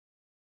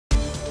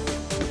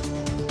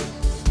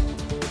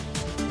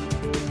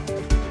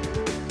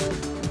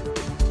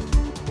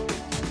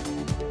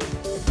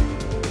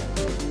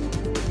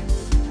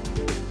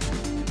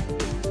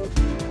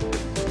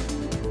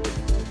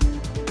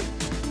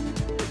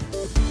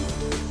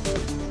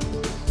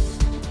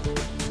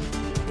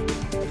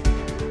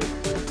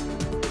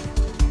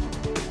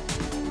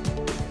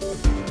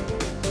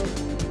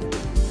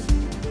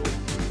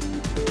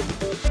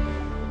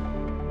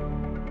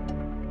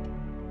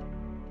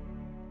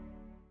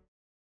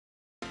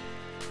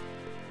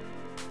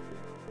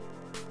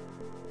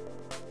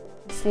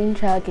STEAM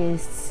truck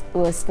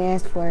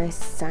stands for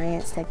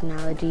science,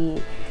 technology,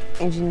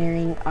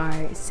 engineering,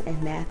 arts, and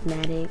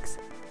mathematics.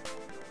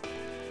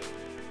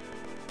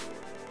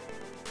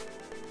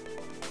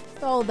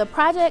 So the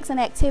projects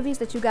and activities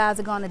that you guys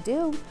are going to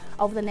do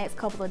over the next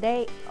couple of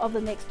days, over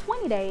the next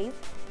 20 days,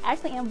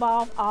 actually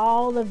involve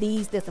all of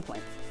these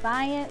disciplines: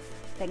 science,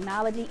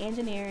 technology,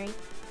 engineering,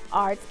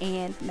 arts,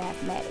 and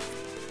mathematics.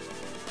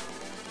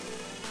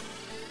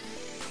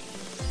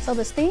 So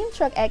the STEAM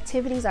truck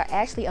activities are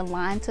actually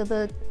aligned to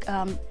the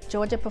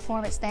Georgia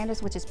Performance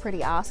Standards, which is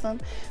pretty awesome.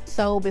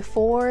 So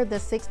before the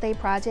 6-day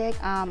project,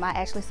 I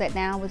actually sat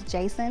down with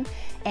Jason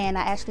and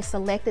I actually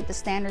selected the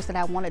standards that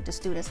I wanted the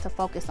students to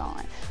focus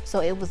on.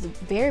 So it was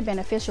very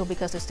beneficial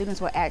because the students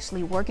were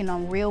actually working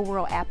on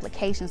real-world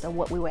applications of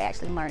what we were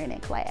actually learning in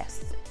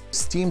class.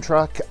 STEAM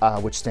Truck,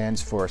 which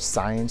stands for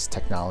Science,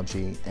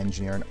 Technology,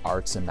 Engineering,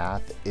 Arts, and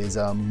Math, is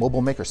a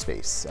mobile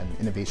makerspace, an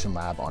innovation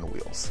lab on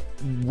wheels.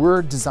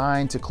 We're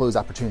designed to close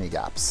opportunity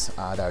gaps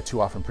that are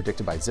too often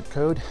predicted by zip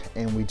code,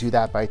 and we do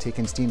that by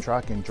taking STEAM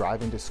Truck and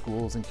driving to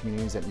schools and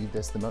communities that need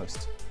this the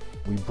most.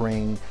 We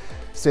bring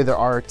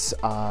state-of-the-art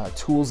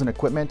tools and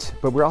equipment,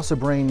 but we also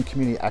bring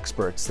community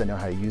experts that know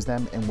how to use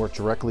them and work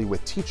directly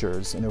with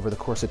teachers. And over the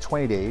course of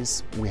 20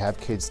 days, we have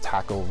kids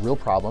tackle real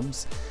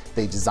problems.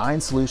 They design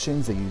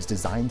solutions, they use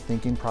design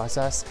thinking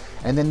process,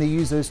 and then they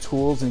use those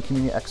tools and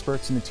community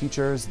experts and the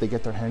teachers, they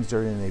get their hands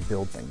dirty and they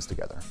build things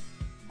together.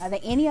 Are there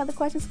any other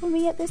questions for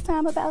me at this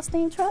time about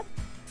STEAM Truck?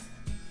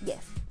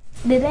 Yes.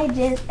 Did they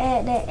just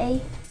add that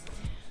A?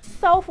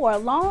 So for a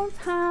long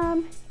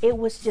time, it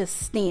was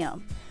just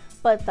STEM.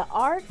 But the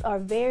arts are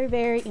very,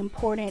 very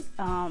important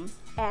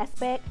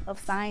aspect of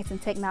science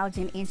and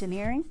technology and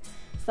engineering,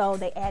 so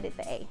they added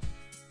the A.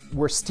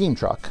 We're STEAM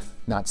Truck,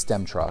 not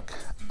STEM Truck,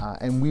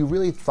 and we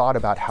really thought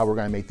about how we're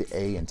going to make the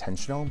A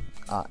intentional,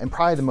 and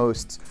probably the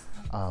most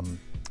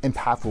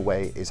impactful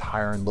way is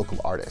hiring local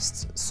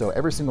artists. So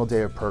every single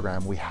day of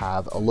program, we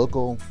have a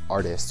local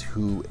artist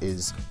who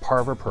is part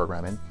of our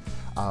programming.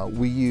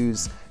 We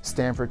use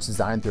Stanford's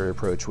design theory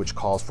approach, which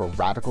calls for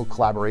radical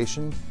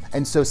collaboration.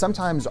 And so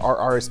sometimes our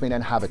artists may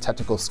not have a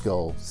technical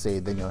skill, say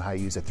they know how to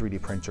use a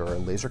 3D printer or a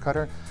laser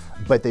cutter,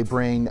 but they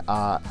bring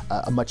a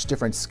much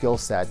different skill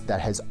set that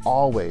has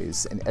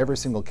always, in every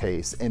single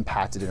case,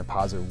 impacted in a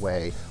positive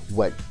way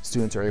what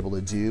students are able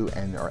to do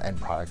and our end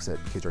products that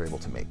kids are able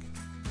to make.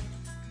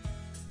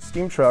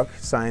 STEAM Truck,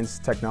 science,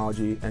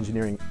 technology,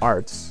 engineering,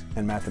 arts,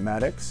 and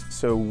mathematics.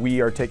 So we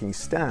are taking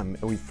STEM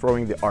and we're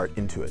throwing the art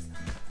into it.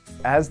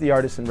 As the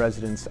artist in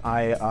residence,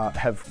 I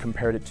have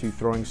compared it to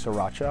throwing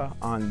sriracha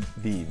on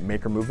the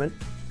maker movement.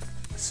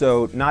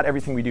 So not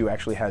everything we do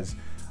actually has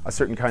a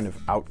certain kind of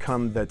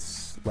outcome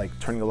that's like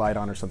turning the light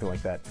on or something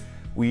like that.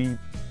 We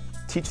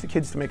teach the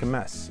kids to make a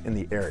mess in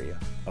the area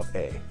of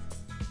A.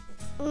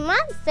 My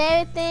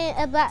favorite thing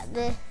about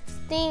the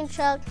STEAM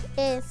truck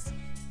is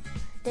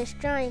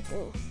destroying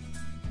things.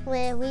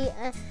 Where we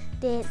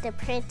did the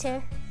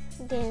printer,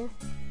 then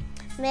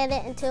made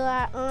it into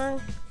our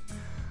own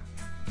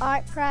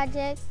art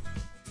project.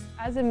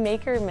 As a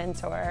maker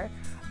mentor,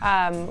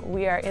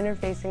 we are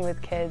interfacing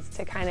with kids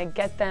to kind of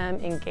get them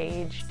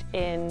engaged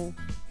in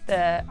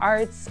the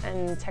arts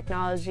and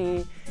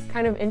technology,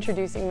 kind of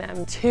introducing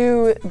them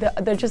to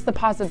just the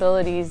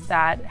possibilities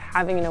that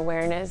having an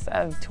awareness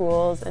of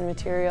tools and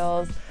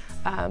materials,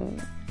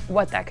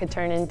 what that could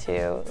turn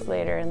into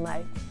later in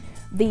life.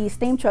 The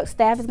STEAM Truck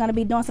staff is going to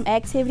be doing some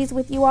activities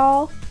with you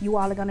all. You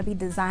all are going to be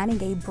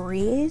designing a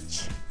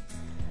bridge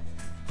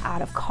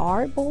out of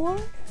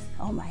cardboard.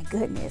 Oh my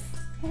goodness.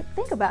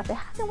 Think about that.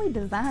 How can we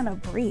design a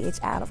bridge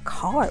out of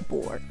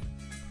cardboard?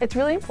 It's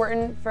really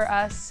important for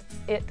us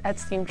at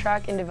STEAM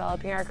Truck in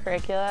developing our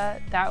curricula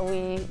that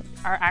we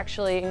are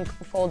actually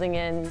folding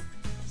in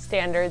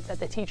standards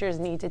that the teachers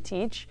need to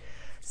teach.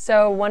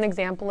 So one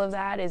example of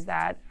that is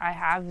that I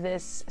have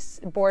this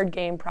board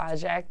game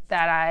project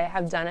that I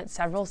have done at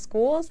several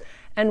schools,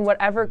 and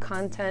whatever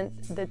content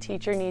the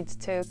teacher needs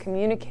to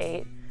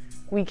communicate,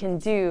 we can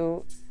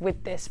do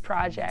with this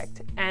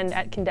project. And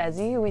at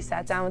Kindezi, we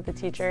sat down with the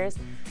teachers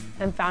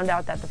and found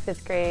out that the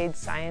 5th grade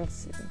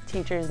science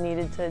teachers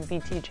needed to be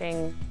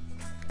teaching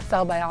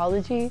cell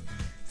biology.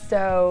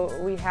 So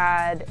we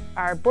had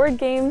our board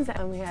games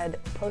and we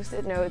had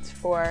Post-it notes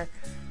for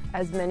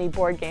as many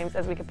board games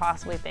as we could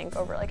possibly think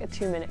over like a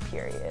 2-minute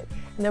period.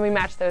 And then we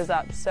matched those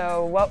up.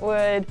 So what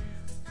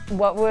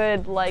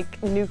would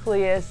like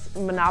Nucleus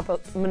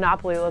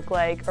Monopoly look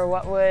like, or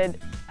what would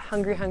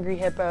Hungry Hungry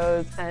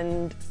Hippos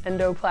and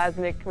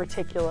Endoplasmic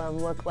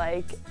Reticulum look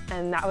like?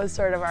 And that was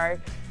sort of our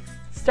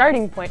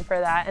starting point for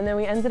that. And then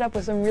we ended up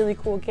with some really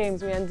cool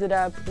games. We ended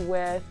up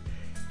with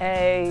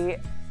a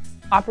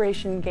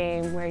operation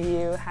game where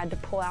you had to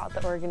pull out the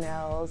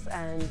organelles,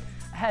 and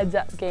a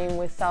heads-up game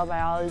with cell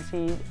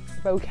biology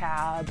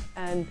vocab.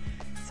 And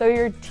so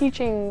you're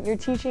teaching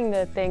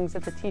the things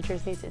that the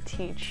teachers need to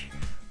teach,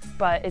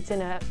 but it's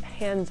in a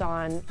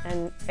hands-on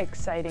and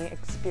exciting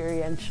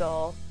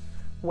experiential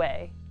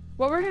way.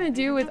 What we're going to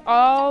do with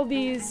all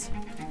these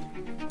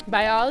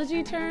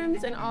biology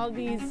terms and all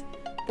these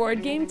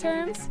board game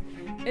terms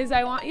is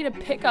I want you to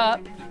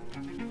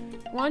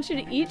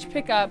each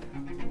pick up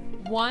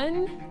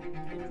one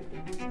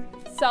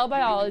cell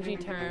biology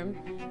term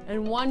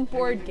and one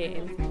board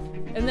game.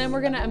 And then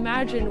we're gonna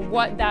imagine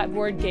what that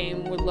board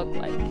game would look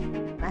like.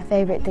 My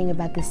favorite thing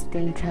about the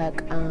STEAM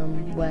truck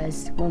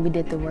was when we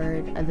did the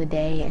word of the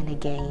day and the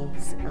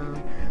games.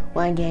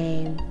 One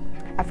game,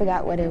 I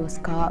forgot what it was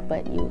called,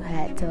 but you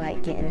had to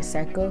like get in a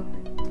circle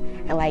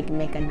and like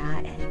make a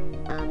knot,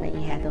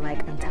 and you had to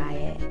like untie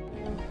it.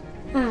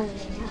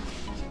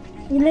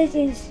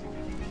 Ulysses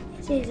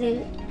says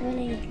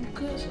really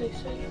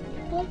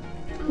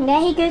yeah,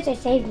 he goes to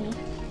save me.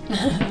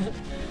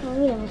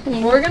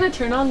 We're gonna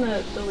turn on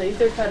the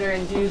laser cutter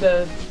and do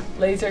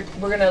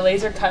we're gonna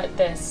laser cut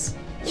this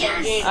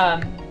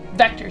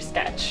vector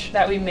sketch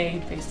that we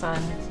made based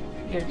on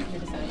your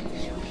design.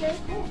 Okay,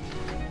 cool.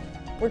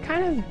 We're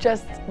kind of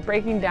just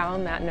breaking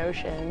down that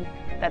notion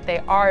that they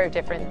are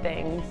different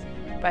things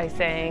by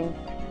saying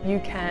you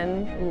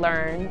can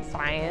learn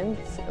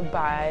science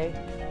by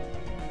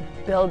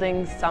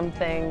building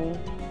something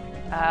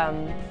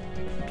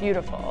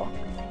beautiful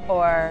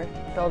or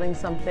building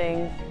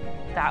something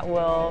that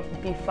will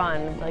be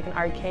fun, like an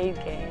arcade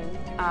game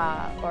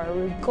or a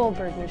Rube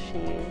Goldberg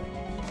machine.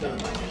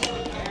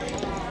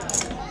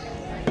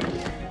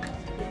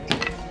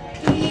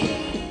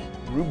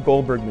 Rube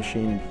Goldberg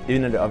machine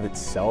in and of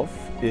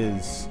itself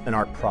is an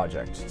art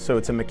project. So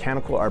it's a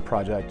mechanical art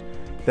project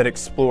that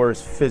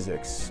explores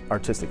physics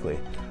artistically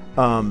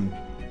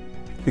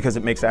because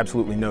it makes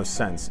absolutely no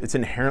sense. It's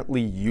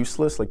inherently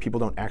useless, like people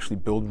don't actually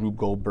build Rube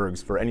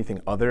Goldbergs for anything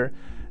other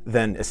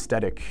than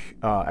aesthetic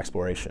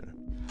exploration.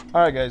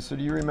 All right, guys, so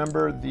do you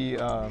remember the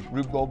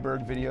Rube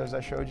Goldberg videos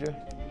I showed you?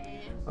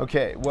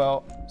 Okay,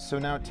 well, so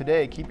now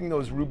today, keeping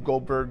those Rube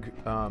Goldberg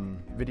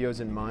videos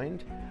in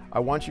mind, I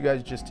want you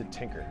guys just to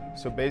tinker.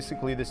 So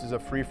basically, this is a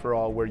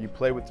free-for-all where you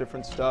play with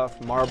different stuff,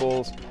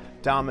 marbles,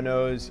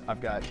 dominoes, I've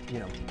got,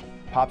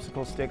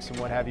 popsicle sticks and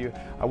what have you.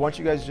 I want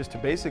you guys just to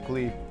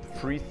basically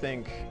free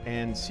think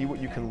and see what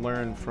you can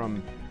learn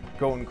from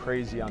going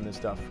crazy on this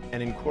stuff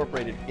and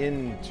incorporate it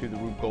into the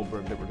Rube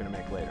Goldberg that we're gonna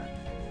make later.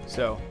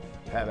 So,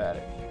 have at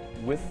it.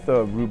 With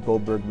the Rube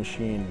Goldberg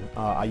machine,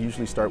 I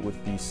usually start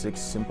with the 6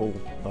 simple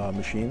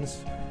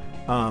machines.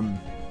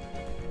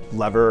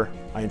 Lever,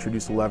 I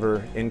introduce a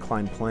lever,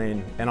 inclined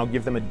plane, and I'll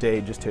give them a day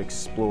just to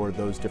explore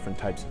those different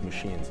types of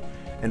machines.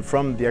 And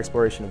from the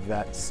exploration of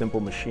that simple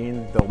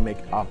machine, they'll make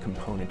a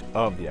component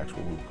of the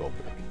actual Rube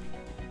Goldberg.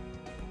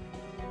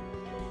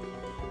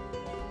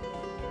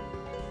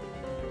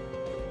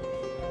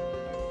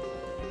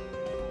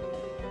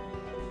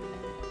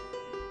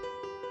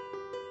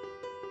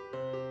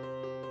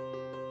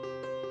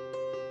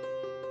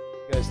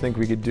 What do you guys think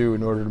we could do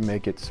in order to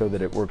make it so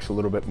that it works a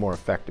little bit more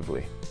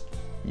effectively?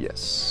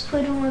 Yes.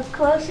 Put him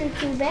closer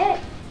to that,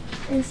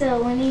 and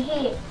so when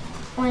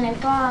it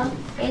falls,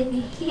 it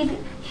can hit it,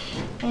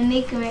 and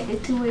they can make the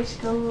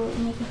 2-inch go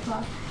make it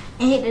fall,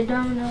 and hit the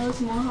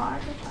dominoes more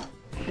harder.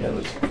 Yeah,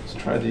 let's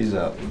try these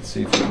out. Let's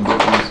see if we can get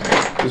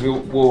these, because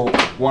we'll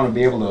want to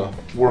be able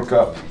to work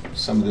up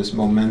some of this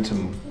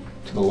momentum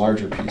to the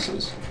larger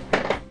pieces.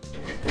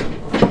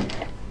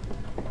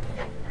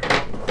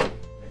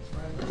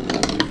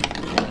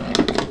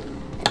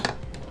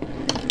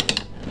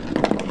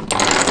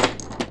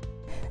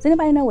 Does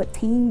anybody know what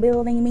team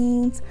building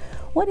means?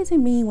 What does it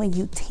mean when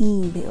you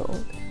team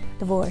build?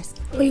 Divorce.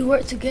 When you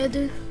work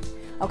together.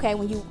 Okay,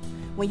 when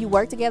you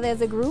work together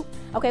as a group.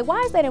 Okay, why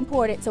is that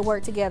important to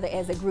work together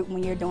as a group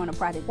when you're doing a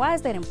project? Why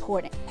is that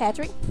important?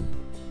 Patrick?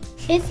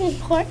 It's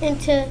important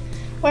to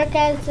work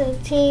as a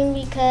team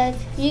because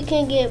you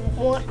can get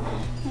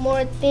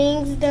more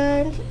things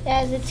done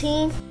as a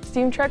team.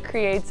 STEAM Truck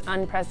creates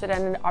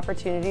unprecedented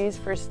opportunities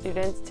for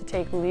students to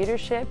take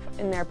leadership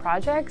in their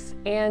projects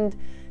and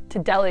to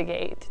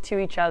delegate to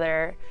each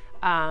other.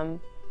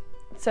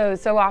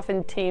 So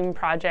often team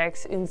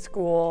projects in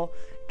school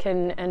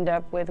can end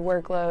up with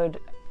workload,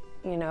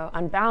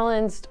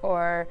 unbalanced,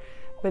 or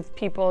with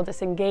people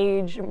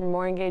disengaged,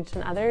 more engaged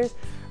than others.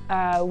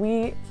 A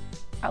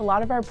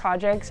lot of our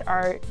projects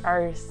are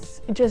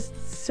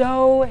just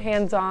so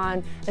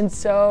hands-on and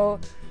so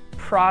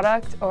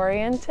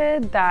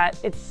product-oriented that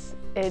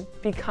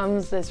it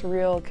becomes this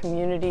real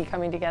community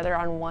coming together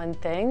on one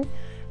thing,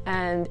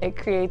 and it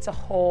creates a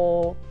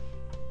whole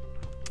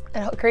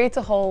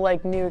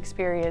like new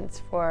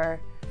experience for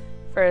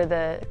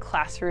the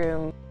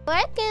classroom.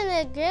 Working in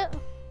a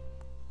group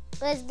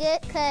was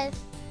good because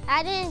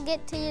I didn't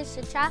get to use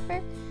the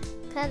chopper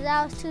because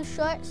I was too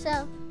short,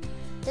 so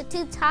the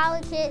 2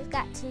 taller kids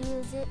got to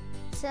use it.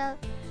 So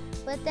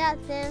without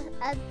them,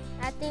 I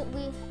think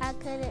I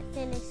couldn't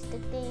finish the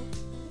thing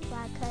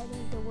by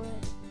cutting the wood.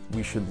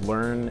 We should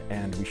learn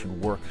and we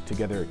should work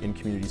together in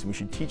communities, and we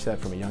should teach that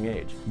from a young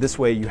age. This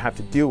way you have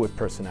to deal with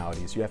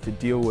personalities, you have to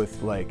deal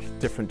with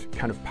different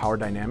kind of power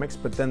dynamics,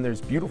 but then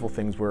there's beautiful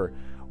things where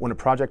when a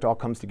project all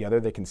comes together,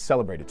 they can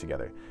celebrate it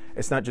together.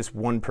 It's not just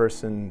one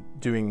person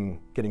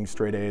getting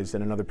straight A's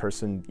and another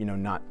person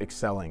not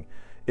excelling.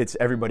 It's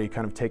everybody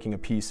kind of taking a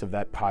piece of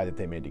that pie that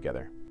they made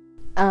together.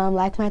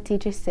 Like my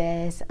teacher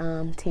says,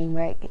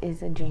 teamwork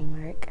is a dream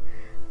work.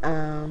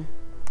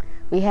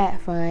 We had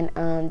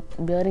fun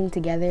building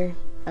together.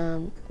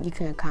 You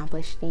can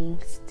accomplish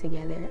things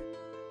together.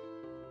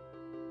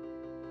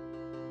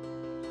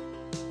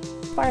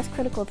 As far as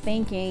critical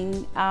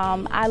thinking,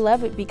 I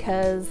love it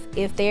because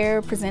if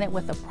they're presented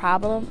with a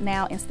problem,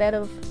 now instead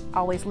of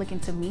always looking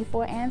to me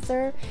for an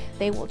answer,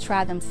 they will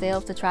try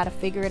themselves to try to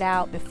figure it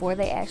out before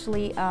they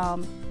actually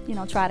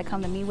try to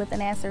come to me with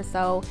an answer.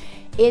 So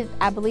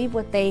I believe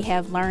what they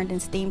have learned in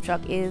STEAM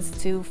Truck is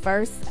to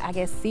first, I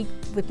guess, seek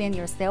within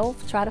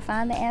yourself, try to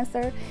find the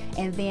answer,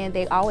 and then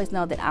they always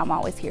know that I'm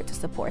always here to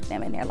support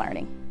them in their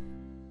learning.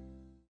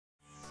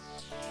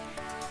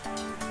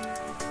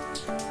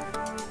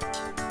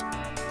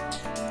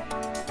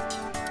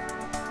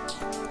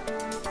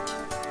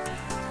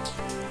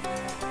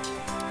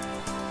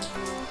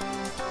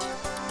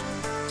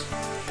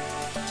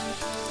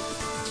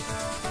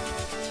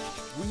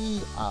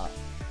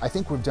 I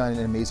think we've done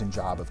an amazing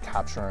job of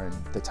capturing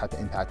the type of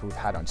impact we've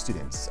had on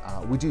students.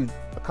 We do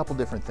a couple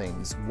different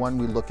things. One,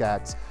 we look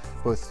at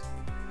both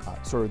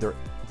sort of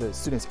the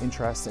students'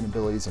 interests and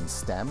abilities in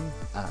STEM,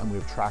 and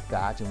we've tracked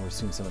that and we've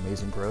seen some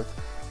amazing growth.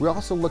 We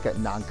also look at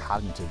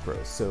non-cognitive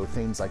growth, so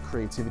things like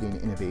creativity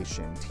and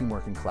innovation,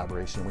 teamwork and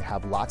collaboration. We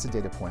have lots of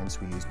data points.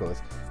 We use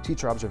both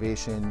teacher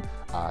observation,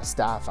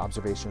 staff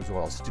observation, as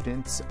well as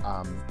students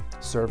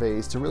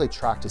surveys to really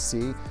track to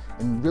see.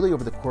 And really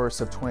over the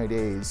course of 20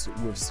 days,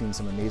 we've seen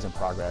some amazing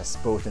progress,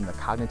 both in the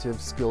cognitive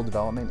skill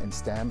development in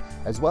STEM,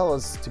 as well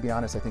as, to be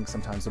honest, I think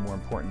sometimes the more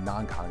important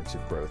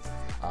non-cognitive growth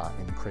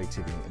in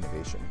creativity and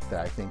innovation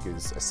that I think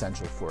is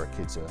essential for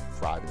kids to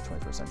thrive in the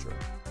 21st century.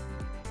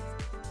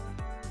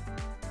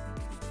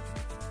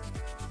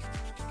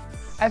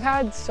 I've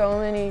had so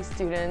many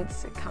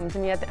students come to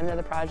me at the end of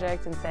the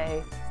project and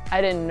say,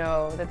 I didn't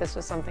know that this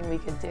was something we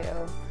could do,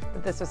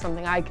 that this was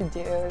something I could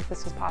do, that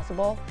this was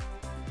possible.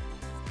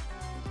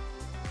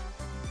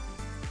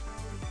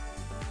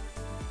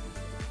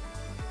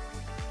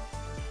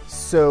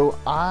 So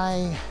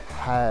I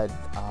had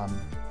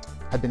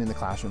been in the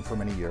classroom for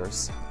many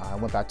years. I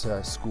went back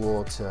to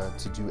school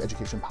to do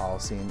education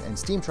policy, and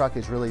STEAM Truck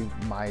is really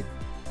my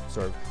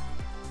sort of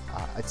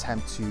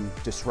attempt to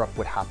disrupt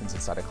what happens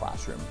inside a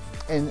classroom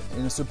in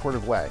a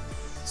supportive way.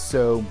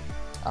 So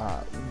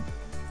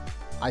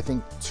I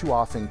think too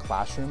often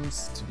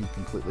classrooms, to be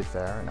completely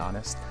fair and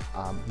honest,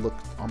 look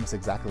almost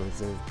exactly as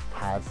they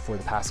have for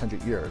the past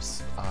 100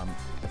 years.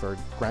 If our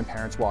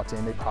grandparents walked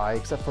in, they probably,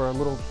 except for a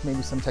little,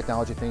 maybe some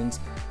technology things,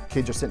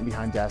 kids are sitting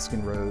behind desks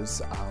in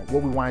rows.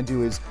 What we want to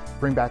do is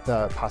bring back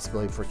the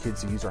possibility for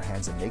kids to use their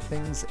hands and make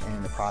things, and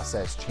in the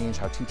process change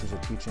how teachers are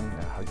teaching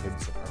and how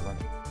kids are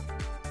learning.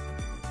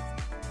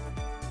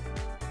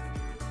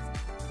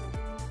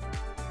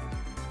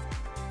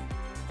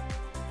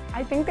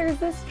 I think there's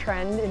this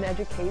trend in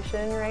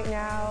education right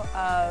now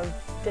of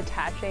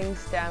detaching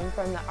STEM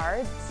from the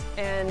arts,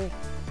 and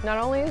not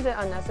only is it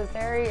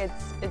unnecessary,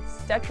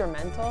 it's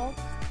detrimental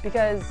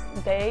because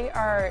they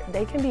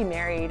can be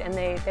married, and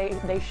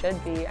they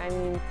should be. I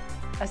mean,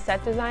 a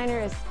set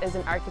designer is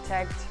an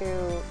architect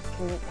who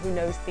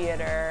knows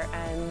theater,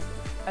 and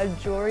a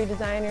jewelry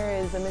designer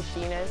is a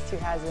machinist who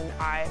has an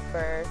eye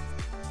for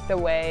the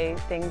way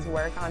things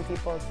work on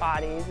people's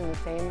bodies, and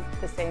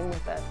the same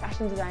with a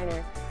fashion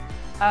designer.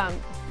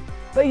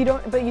 But you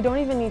don't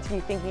even need to be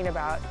thinking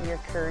about your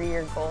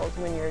career goals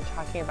when you're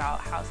talking about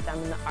how STEM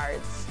and the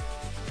arts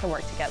can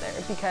work together,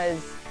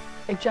 because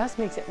it just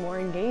makes it more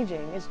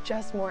engaging. It's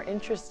just more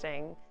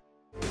interesting.